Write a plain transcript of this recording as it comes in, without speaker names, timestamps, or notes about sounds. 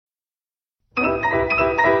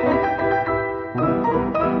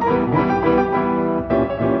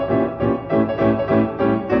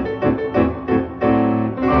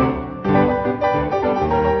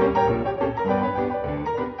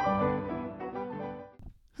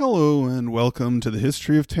Hello and welcome to the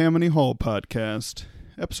History of Tammany Hall podcast,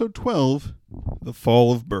 episode 12, The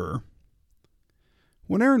Fall of Burr.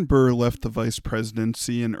 When Aaron Burr left the vice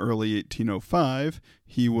presidency in early 1805,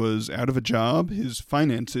 he was out of a job, his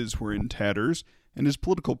finances were in tatters, and his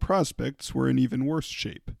political prospects were in even worse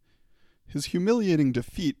shape. His humiliating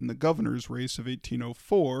defeat in the governor's race of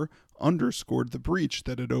 1804 underscored the breach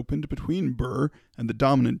that had opened between Burr and the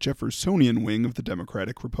dominant Jeffersonian wing of the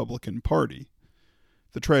Democratic-Republican Party.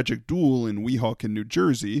 The tragic duel in Weehawken, New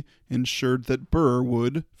Jersey, ensured that Burr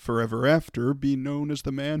would, forever after, be known as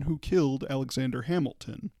the man who killed Alexander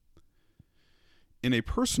Hamilton. In a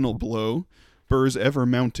personal blow, Burr's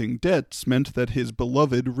ever-mounting debts meant that his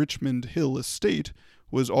beloved Richmond Hill estate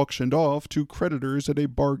was auctioned off to creditors at a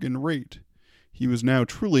bargain rate. He was now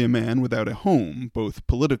truly a man without a home, both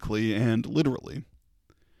politically and literally.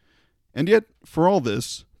 And yet, for all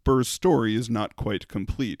this, Burr's story is not quite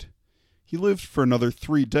complete. He lived for another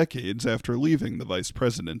 3 decades after leaving the vice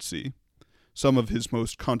presidency. Some of his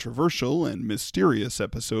most controversial and mysterious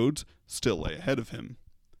episodes still lay ahead of him.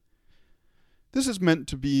 This is meant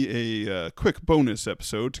to be a quick bonus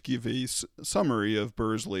episode to give a summary of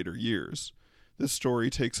Burr's later years. This story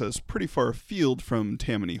takes us pretty far afield from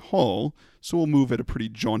Tammany Hall, so we'll move at a pretty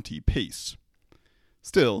jaunty pace.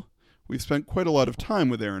 Still, we've spent quite a lot of time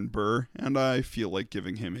with Aaron Burr, and I feel like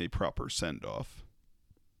giving him a proper send-off.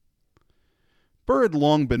 Burr had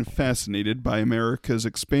long been fascinated by America's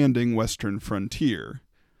expanding western frontier.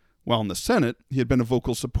 While in the Senate, he had been a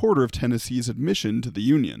vocal supporter of Tennessee's admission to the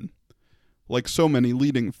Union. Like so many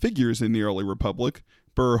leading figures in the early republic,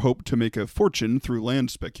 Burr hoped to make a fortune through land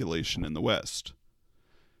speculation in the West.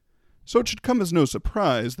 So it should come as no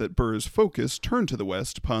surprise that Burr's focus turned to the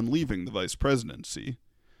West upon leaving the vice presidency.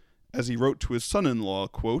 As he wrote to his son-in-law,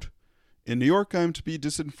 quote, "In New York I am to be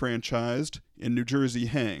disenfranchised, in New Jersey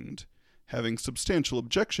hanged. Having substantial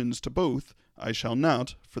objections to both, I shall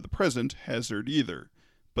not, for the present, hazard either,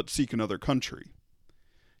 but seek another country."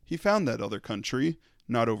 He found that other country,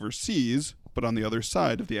 not overseas, but on the other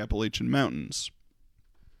side of the Appalachian Mountains.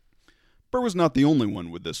 Burr was not the only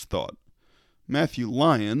one with this thought. Matthew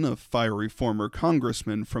Lyon, a fiery former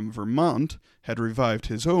congressman from Vermont, had revived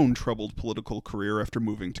his own troubled political career after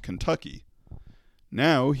moving to Kentucky.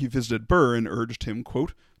 Now he visited Burr and urged him,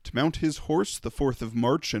 quote, to mount his horse the 4th of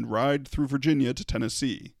March and ride through Virginia to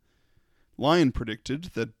Tennessee. Lyon predicted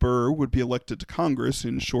that Burr would be elected to Congress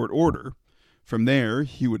in short order. From there,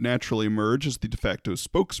 he would naturally emerge as the de facto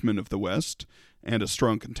spokesman of the West and a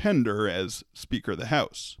strong contender as Speaker of the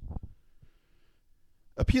House.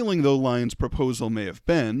 Appealing though Lyon's proposal may have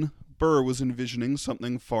been, Burr was envisioning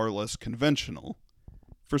something far less conventional.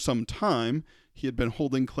 For some time, he had been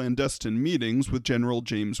holding clandestine meetings with General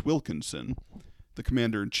James Wilkinson, the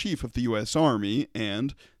commander-in-chief of the U.S. Army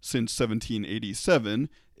and, since 1787,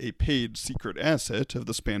 a paid secret asset of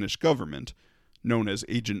the Spanish government, known as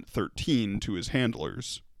Agent 13 to his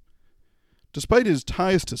handlers. Despite his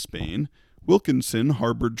ties to Spain, Wilkinson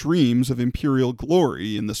harbored dreams of imperial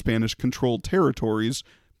glory in the Spanish-controlled territories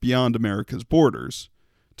beyond America's borders,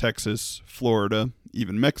 Texas, Florida,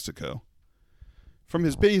 even Mexico. From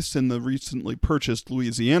his base in the recently purchased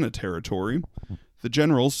Louisiana territory, the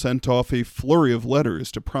general sent off a flurry of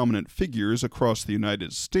letters to prominent figures across the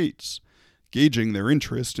United States, gauging their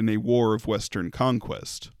interest in a war of Western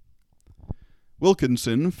conquest.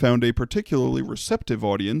 Wilkinson found a particularly receptive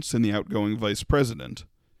audience in the outgoing vice president.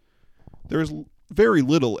 There is very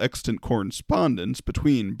little extant correspondence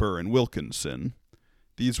between Burr and Wilkinson.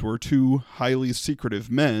 These were two highly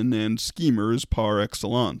secretive men and schemers par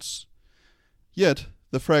excellence. Yet,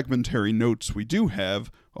 the fragmentary notes we do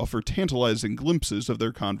have offer tantalizing glimpses of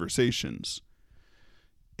their conversations.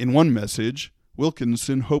 In one message,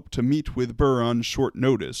 Wilkinson hoped to meet with Burr on short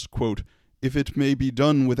notice, quote, if it may be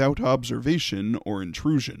done without observation or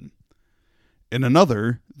intrusion. In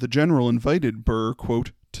another, the general invited Burr,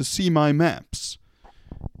 quote, to see my maps.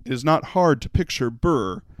 It is not hard to picture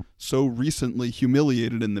Burr, so recently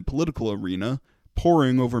humiliated in the political arena,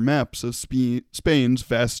 poring over maps of Spain's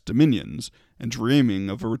vast dominions and dreaming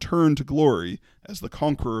of a return to glory as the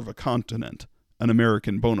conqueror of a continent, an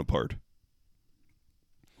American Bonaparte.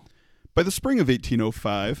 By the spring of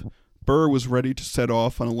 1805, Burr was ready to set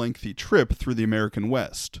off on a lengthy trip through the American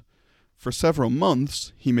West. For several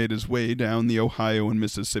months, he made his way down the Ohio and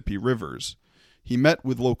Mississippi rivers. He met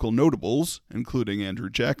with local notables, including Andrew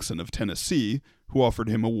Jackson of Tennessee, who offered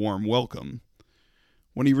him a warm welcome.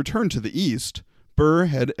 When he returned to the East, Burr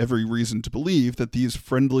had every reason to believe that these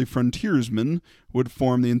friendly frontiersmen would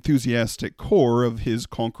form the enthusiastic core of his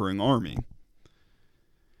conquering army.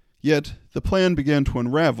 Yet, the plan began to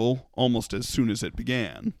unravel almost as soon as it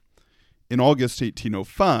began. In August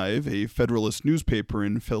 1805, a Federalist newspaper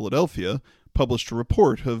in Philadelphia published a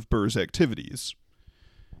report of Burr's activities.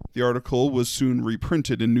 The article was soon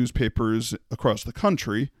reprinted in newspapers across the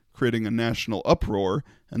country, creating a national uproar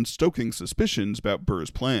and stoking suspicions about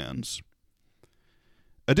Burr's plans.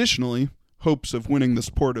 Additionally, hopes of winning the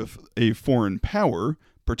support of a foreign power,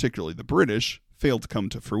 particularly the British, failed to come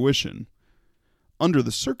to fruition. Under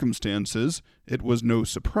the circumstances, it was no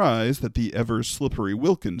surprise that the ever-slippery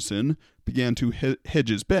Wilkinson began to hedge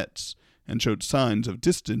his bets and showed signs of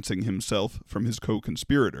distancing himself from his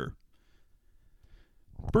co-conspirator.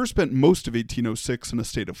 Burr spent most of 1806 in a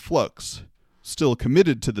state of flux, still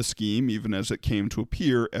committed to the scheme even as it came to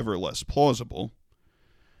appear ever less plausible.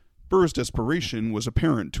 Burr's desperation was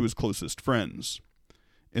apparent to his closest friends.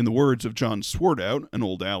 In the words of John Swartout, an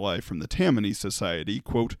old ally from the Tammany Society,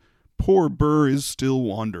 quote, "Poor Burr is still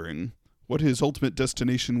wandering. What his ultimate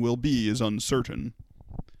destination will be is uncertain."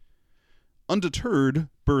 Undeterred,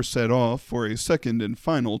 Burr set off for a second and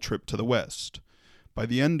final trip to the West. By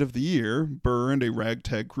the end of the year, Burr and a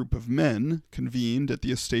ragtag group of men convened at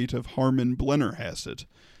the estate of Harmon Blennerhassett,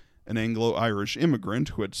 an Anglo-Irish immigrant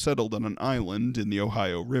who had settled on an island in the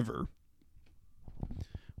Ohio River.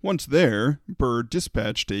 Once there, Burr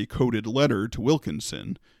dispatched a coded letter to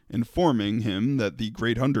Wilkinson, informing him that the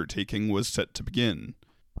great undertaking was set to begin.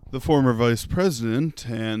 The former vice president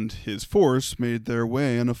and his force made their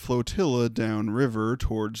way on a flotilla downriver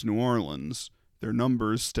towards New Orleans, their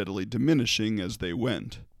numbers steadily diminishing as they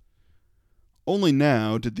went. Only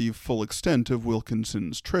now did the full extent of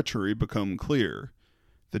Wilkinson's treachery become clear.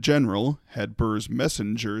 The general had Burr's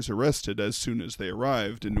messengers arrested as soon as they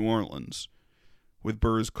arrived in New Orleans. With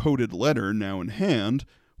Burr's coded letter now in hand,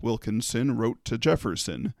 Wilkinson wrote to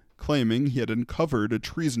Jefferson, claiming he had uncovered a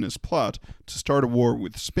treasonous plot to start a war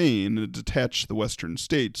with Spain and detach the western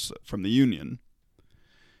states from the Union.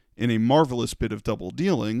 In a marvelous bit of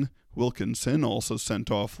double-dealing, Wilkinson also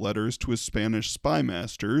sent off letters to his Spanish spy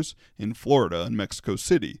masters in Florida and Mexico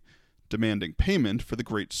City, demanding payment for the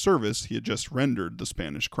great service he had just rendered the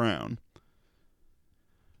Spanish crown.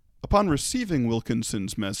 Upon receiving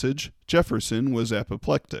Wilkinson's message, Jefferson was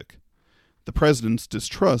apoplectic. The president's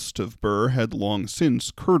distrust of Burr had long since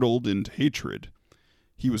curdled into hatred.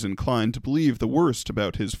 He was inclined to believe the worst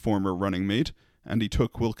about his former running mate, and he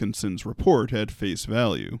took Wilkinson's report at face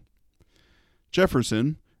value.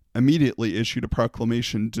 Jefferson immediately issued a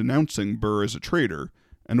proclamation denouncing Burr as a traitor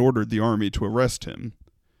and ordered the army to arrest him.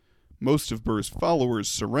 Most of Burr's followers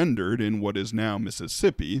surrendered in what is now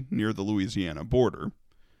Mississippi, near the Louisiana border.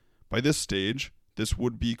 By this stage, this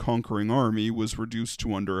would-be conquering army was reduced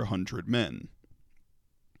to under 100 men.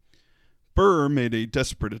 Burr made a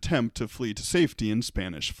desperate attempt to flee to safety in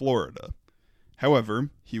Spanish Florida. However,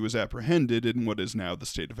 he was apprehended in what is now the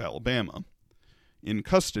state of Alabama. In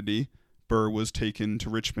custody, Burr was taken to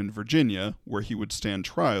Richmond, Virginia, where he would stand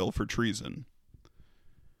trial for treason.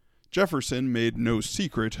 Jefferson made no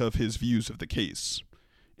secret of his views of the case.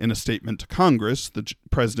 In a statement to Congress, the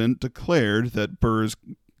president declared that Burr's,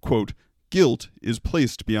 quote, guilt is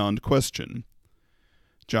placed beyond question.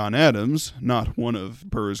 John Adams, not one of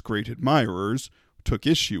Burr's great admirers, took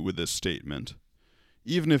issue with this statement.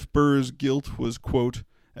 Even if Burr's guilt was, quote,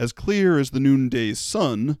 as clear as the noonday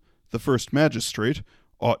sun, the first magistrate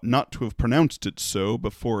ought not to have pronounced it so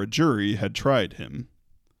before a jury had tried him.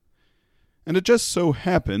 And it just so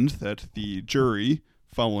happened that the jury,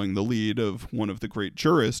 following the lead of one of the great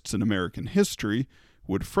jurists in American history,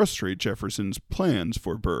 would frustrate Jefferson's plans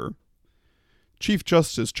for Burr. Chief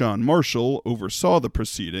Justice John Marshall oversaw the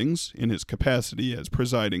proceedings in his capacity as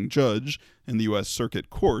presiding judge in the U.S. Circuit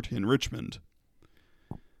Court in Richmond.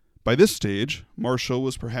 By this stage, Marshall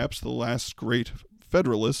was perhaps the last great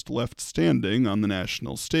Federalist left standing on the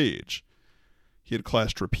national stage. He had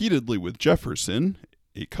clashed repeatedly with Jefferson,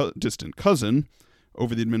 a distant cousin,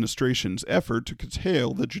 over the administration's effort to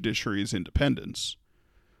curtail the judiciary's independence.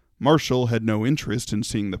 Marshall had no interest in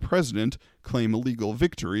seeing the president claim a legal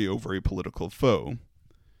victory over a political foe.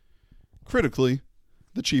 Critically,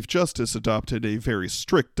 the Chief Justice adopted a very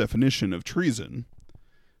strict definition of treason.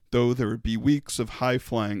 Though there would be weeks of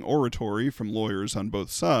high-flying oratory from lawyers on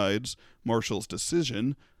both sides, Marshall's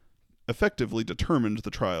decision effectively determined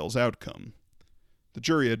the trial's outcome. The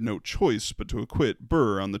jury had no choice but to acquit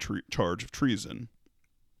Burr on the charge of treason.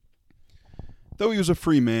 Though he was a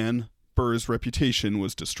free man, Burr's reputation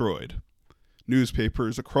was destroyed.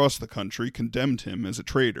 Newspapers across the country condemned him as a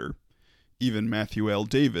traitor. Even Matthew L.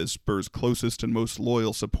 Davis, Burr's closest and most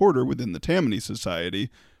loyal supporter within the Tammany Society,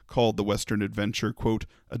 called the Western adventure, quote,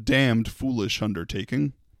 a damned foolish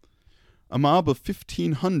undertaking. A mob of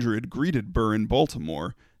 1,500 greeted Burr in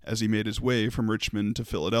Baltimore as he made his way from Richmond to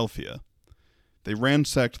Philadelphia. They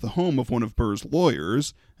ransacked the home of one of Burr's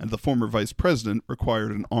lawyers, and the former vice president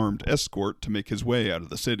required an armed escort to make his way out of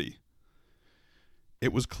the city.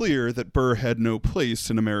 It was clear that Burr had no place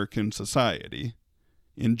in American society.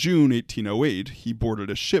 In June 1808, he boarded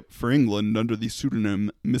a ship for England under the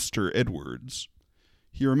pseudonym Mr. Edwards.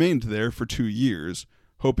 He remained there for 2 years,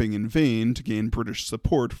 hoping in vain to gain British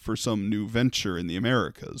support for some new venture in the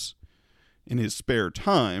Americas. In his spare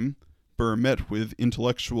time, Burr met with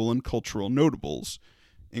intellectual and cultural notables,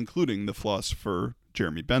 including the philosopher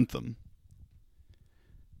Jeremy Bentham.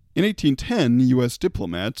 In 1810, U.S.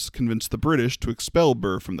 diplomats convinced the British to expel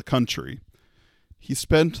Burr from the country. He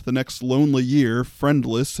spent the next lonely year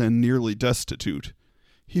friendless and nearly destitute.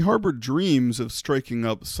 He harbored dreams of striking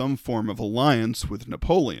up some form of alliance with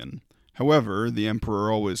Napoleon. However, the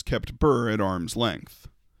emperor always kept Burr at arm's length.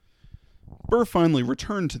 Burr finally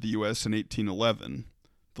returned to the U.S. in 1811.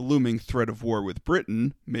 The looming threat of war with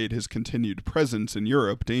Britain made his continued presence in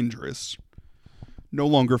Europe dangerous. No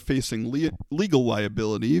longer facing legal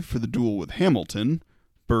liability for the duel with Hamilton,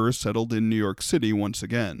 Burr settled in New York City once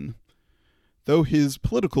again. Though his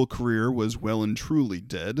political career was well and truly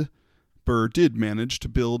dead, Burr did manage to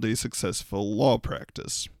build a successful law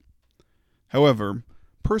practice. However,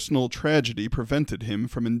 personal tragedy prevented him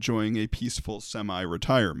from enjoying a peaceful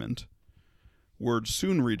semi-retirement. Word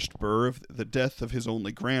soon reached Burr of the death of his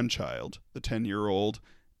only grandchild, the 10-year-old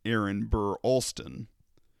Aaron Burr Alston.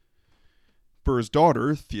 Burr's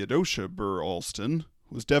daughter, Theodosia Burr Alston,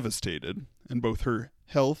 was devastated, and both her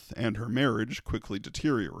health and her marriage quickly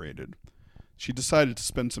deteriorated. She decided to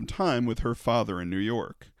spend some time with her father in New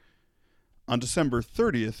York. On December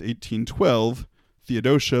 30th, 1812,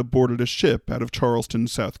 Theodosia boarded a ship out of Charleston,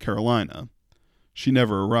 South Carolina. She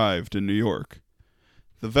never arrived in New York.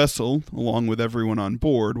 The vessel, along with everyone on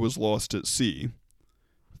board, was lost at sea.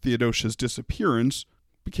 Theodosia's disappearance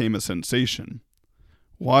became a sensation.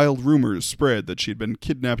 Wild rumors spread that she had been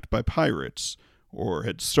kidnapped by pirates, or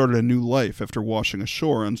had started a new life after washing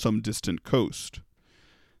ashore on some distant coast.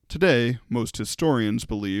 Today, most historians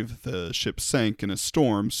believe the ship sank in a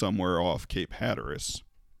storm somewhere off Cape Hatteras.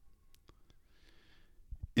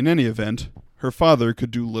 In any event, her father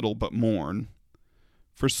could do little but mourn.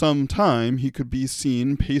 For some time, he could be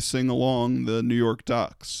seen pacing along the New York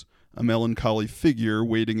docks, a melancholy figure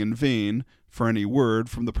waiting in vain for any word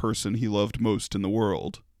from the person he loved most in the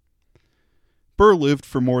world. Burr lived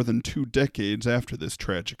for more than 2 decades after this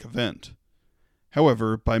tragic event.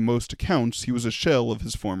 However, by most accounts, he was a shell of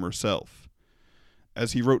his former self.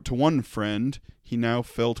 As he wrote to one friend, he now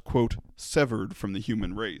felt, quote, severed from the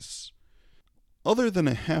human race. Other than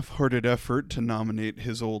a half-hearted effort to nominate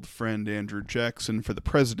his old friend Andrew Jackson for the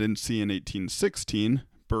presidency in 1816,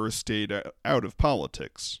 Burr stayed out of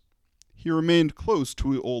politics. He remained close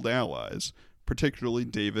to old allies, particularly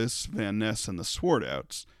Davis, Van Ness, and the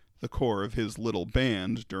Swartouts, the core of his little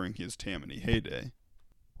band during his Tammany heyday.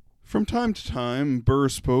 From time to time, Burr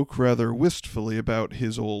spoke rather wistfully about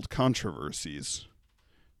his old controversies.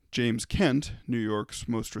 James Kent, New York's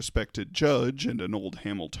most respected judge and an old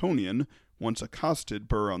Hamiltonian, once accosted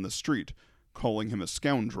Burr on the street, calling him a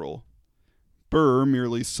scoundrel. Burr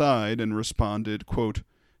merely sighed and responded, quote,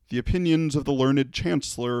 "The opinions of the learned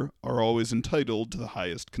chancellor are always entitled to the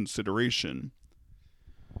highest consideration."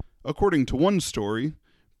 According to one story,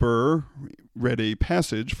 Burr read a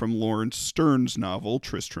passage from Lawrence Sterne's novel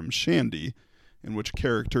Tristram Shandy, in which a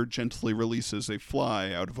character gently releases a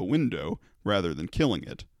fly out of a window rather than killing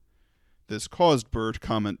it. This caused Burr to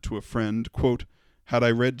comment to a friend, quote, "Had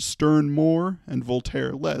I read Sterne more and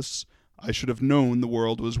Voltaire less, I should have known the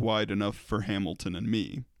world was wide enough for Hamilton and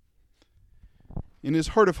me." In his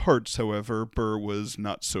heart of hearts, however, Burr was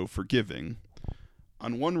not so forgiving.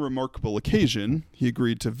 On one remarkable occasion, he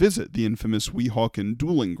agreed to visit the infamous Weehawken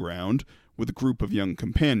dueling ground with a group of young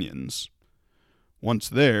companions. Once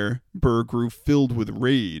there, Burr grew filled with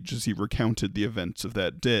rage as he recounted the events of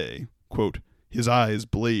that day. Quote, "His eyes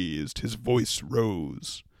blazed, his voice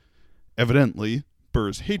rose." Evidently,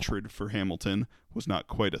 Burr's hatred for Hamilton was not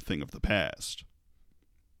quite a thing of the past.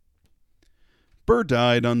 Burr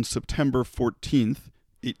died on September 14th,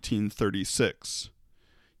 1836.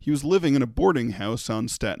 He was living in a boarding house on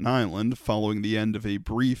Staten Island following the end of a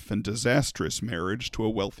brief and disastrous marriage to a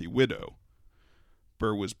wealthy widow.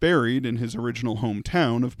 Burr was buried in his original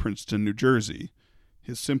hometown of Princeton, New Jersey.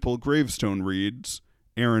 His simple gravestone reads,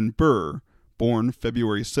 Aaron Burr, born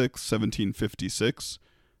February 6, 1756,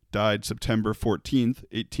 died September 14,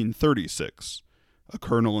 1836, a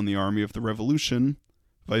colonel in the Army of the Revolution,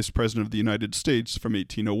 Vice President of the United States from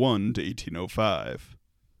 1801 to 1805.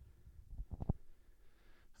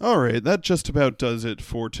 All right, that just about does it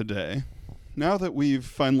for today. now that we've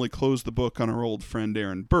finally closed the book on our old friend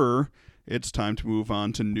Aaron Burr, it's time to move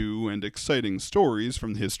on to new and exciting stories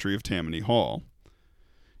from the history of Tammany Hall.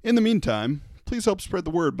 In the meantime, please help spread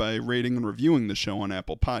the word by rating and reviewing the show on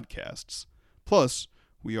Apple Podcasts. Plus,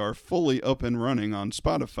 we are fully up and running on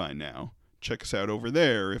Spotify now. Check us out over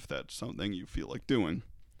there if that's something you feel like doing.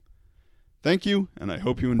 Thank you, and I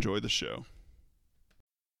hope you enjoy the show.